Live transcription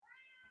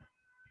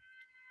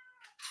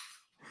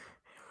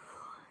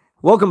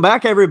Welcome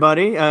back,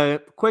 everybody.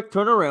 Quick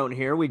turnaround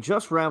here. We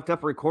just wrapped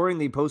up recording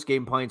the Post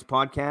Game Pints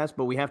podcast,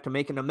 but we have to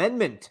make an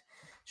amendment.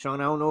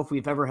 Sean, I don't know if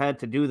we've ever had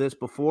to do this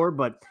before,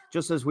 but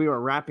just as we were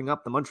wrapping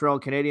up, the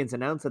Montreal Canadiens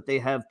announced that they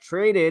have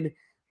traded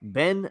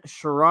Ben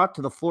Chiarot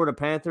to the Florida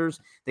Panthers.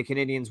 The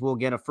Canadiens will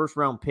get a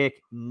first-round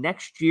pick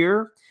next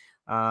year.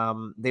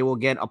 They will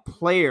get a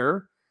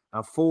player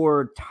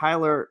for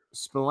Tyler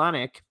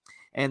Spelanek,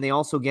 and they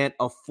also get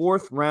a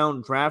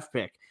fourth-round draft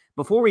pick.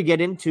 Before we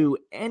get into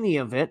any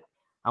of it,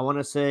 I want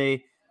to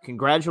say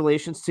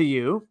congratulations to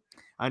you.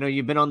 I know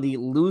you've been on the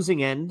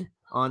losing end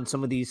on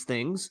some of these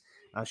things.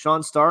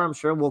 Sean Starr, I'm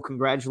sure, will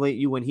congratulate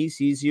you when he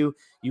sees you.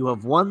 You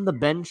have won the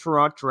Ben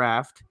Chiarot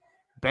draft.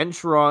 Ben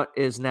Chiarot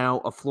is now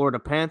a Florida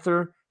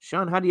Panther.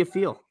 Sean, how do you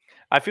feel?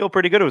 I feel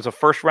pretty good. It was a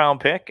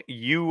first-round pick.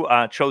 You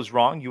chose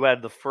wrong. You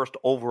had the first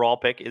overall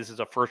pick. This is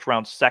a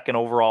first-round, second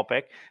overall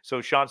pick. So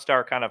Sean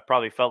Starr kind of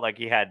probably felt like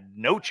he had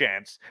no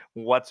chance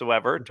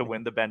whatsoever to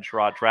win the Ben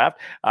Chiarot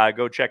draft.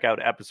 Go check out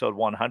episode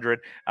 100,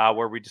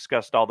 where we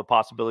discussed all the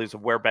possibilities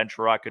of where Ben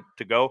Chiarot could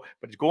to go.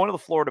 But he's going to the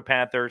Florida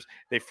Panthers.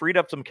 They freed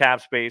up some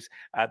cap space.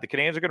 The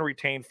Canadiens are going to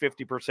retain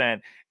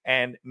 50%.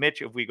 And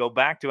Mitch, if we go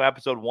back to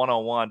episode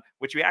 101,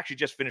 which we actually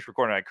just finished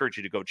recording, I encourage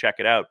you to go check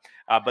it out.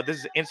 But this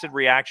is instant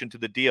reaction to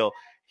the deal.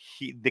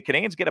 The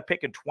Canadiens get a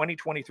pick in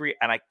 2023,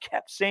 and I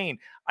kept saying,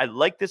 I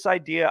like this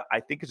idea.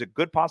 I think it's a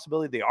good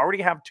possibility. They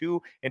already have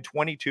two in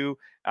 22.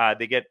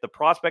 They get the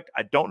prospect.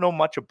 I don't know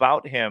much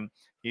about him.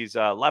 He's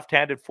a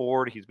left-handed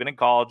forward. He's been in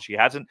college. He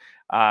hasn't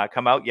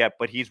come out yet,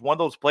 but he's one of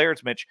those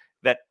players, Mitch,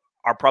 that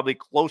are probably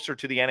closer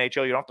to the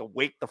NHL. You don't have to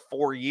wait the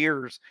 4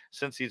 years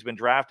since he's been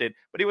drafted,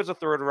 but he was a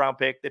third-round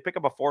pick. They pick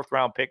up a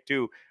fourth-round pick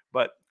too,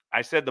 but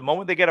I said the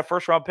moment they get a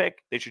first-round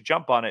pick, they should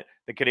jump on it.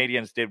 The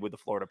Canadiens did with the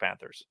Florida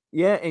Panthers.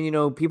 Yeah,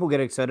 and people get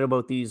excited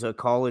about these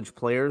college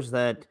players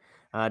that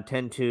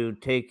tend to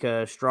take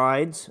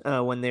strides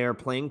when they're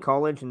playing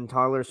college. And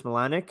Tyler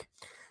Smolanek,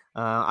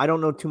 I don't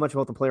know too much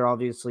about the player,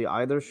 obviously,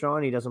 either,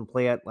 Sean. He doesn't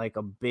play at like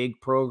a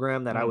big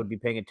program that I would be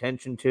paying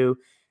attention to.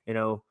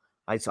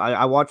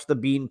 I watch the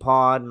Bean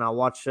Pod and I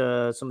watch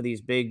some of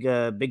these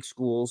big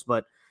schools,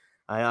 but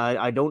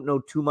I don't know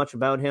too much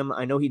about him.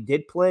 I know he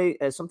did play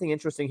something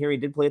interesting here. He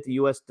did play at the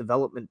U.S.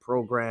 development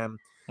program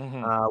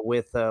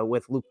with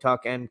Luke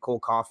Tuck and Cole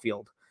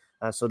Caulfield.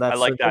 So that's I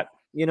like that.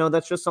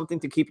 That's just something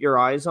to keep your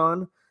eyes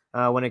on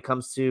when it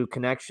comes to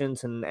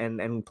connections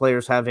and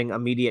players having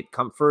immediate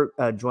comfort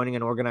joining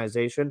an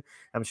organization.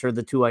 I'm sure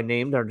the two I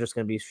named are just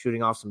going to be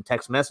shooting off some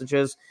text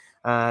messages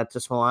to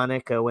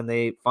Smolanek when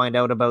they find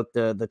out about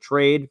the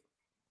trade.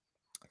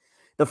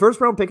 The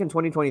first round pick in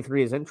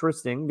 2023 is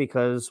interesting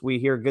because we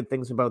hear good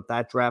things about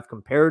that draft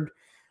compared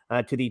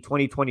to the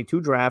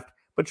 2022 draft.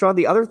 But Sean,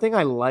 the other thing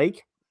I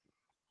like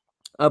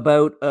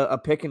about a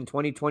pick in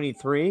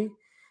 2023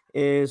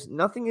 is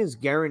nothing is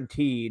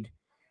guaranteed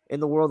in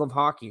the world of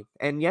hockey.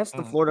 And yes,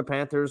 the Florida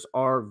Panthers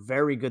are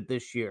very good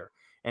this year.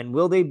 And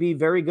will they be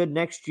very good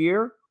next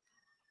year?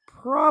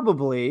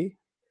 Probably.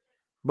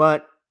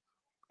 But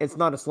it's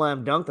not a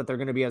slam dunk that they're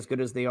going to be as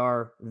good as they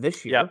are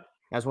this year. Yep.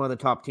 As one of the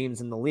top teams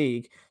in the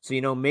league.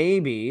 So,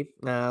 maybe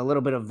a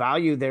little bit of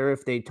value there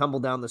if they tumble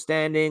down the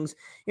standings.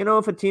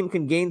 If a team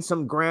can gain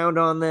some ground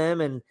on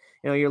them and,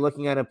 you're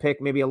looking at a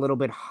pick maybe a little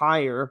bit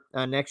higher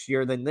next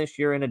year than this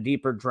year in a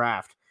deeper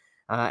draft.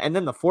 And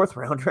then the fourth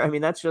rounder, I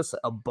mean, that's just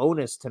a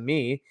bonus to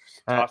me.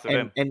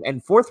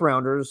 And fourth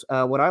rounders,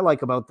 what I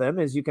like about them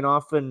is you can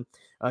often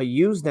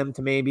use them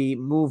to maybe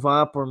move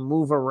up or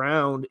move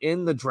around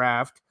in the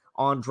draft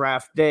on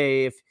draft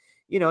day if,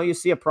 you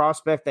see a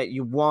prospect that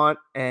you want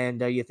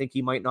and you think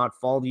he might not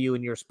fall to you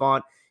in your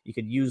spot, you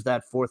could use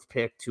that fourth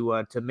pick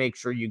to make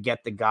sure you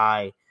get the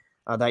guy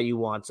that you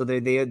want. So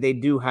they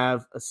do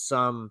have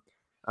some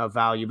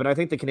value, but I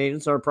think the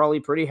Canadiens are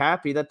probably pretty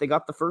happy that they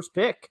got the first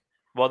pick.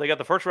 Well, they got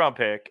the first round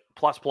pick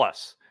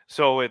plus.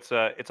 So it's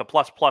a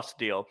plus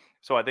deal.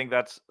 So I think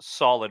that's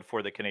solid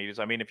for the Canadiens.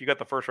 I mean, if you got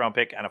the first round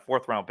pick and a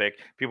fourth round pick,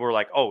 people were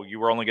like, oh, you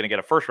were only going to get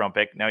a first round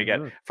pick. Now you get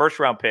first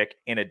round pick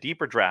in a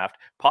deeper draft,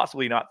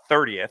 possibly not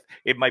 30th.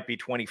 It might be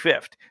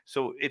 25th.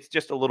 So it's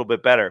just a little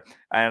bit better.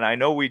 And I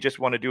know we just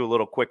want to do a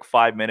little quick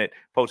 5-minute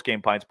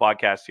post-game pints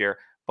podcast here,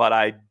 but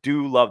I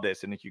do love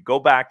this. And if you go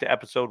back to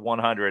episode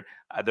 100,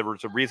 there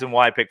was a reason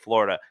why I picked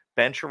Florida.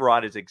 Ben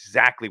Chiarot is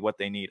exactly what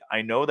they need.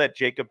 I know that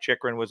Jacob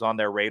Chychrun was on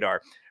their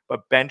radar,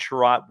 but Ben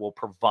Chiarot will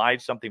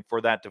provide something for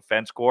that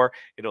defense core.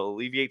 It'll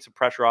alleviate some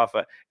pressure off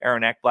of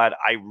Aaron Ekblad.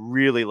 I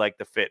really like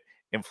the fit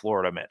in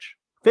Florida, Mitch.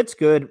 Fit's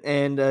good.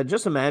 And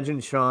just imagine,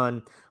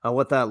 Sean,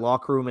 what that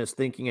locker room is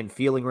thinking and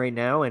feeling right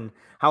now and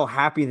how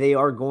happy they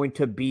are going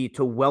to be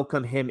to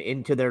welcome him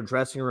into their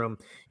dressing room.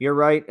 You're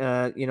right.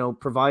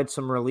 Provide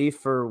some relief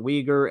for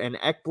Weegar and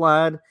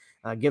Ekblad.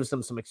 Gives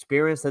them some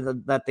experience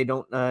that they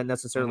don't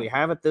necessarily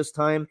have at this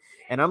time.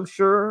 And I'm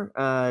sure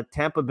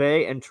Tampa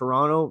Bay and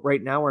Toronto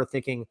right now are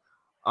thinking,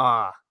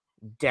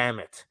 damn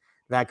it.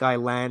 That guy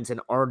lands in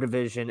our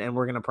division, and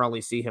we're going to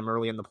probably see him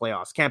early in the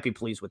playoffs. Can't be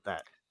pleased with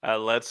that.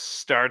 Let's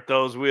start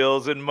those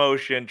wheels in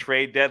motion.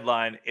 Trade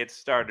deadline. It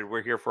started.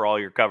 We're here for all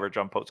your coverage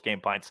on Post Game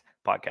Pints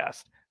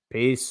podcast.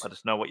 Peace. Let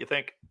us know what you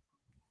think.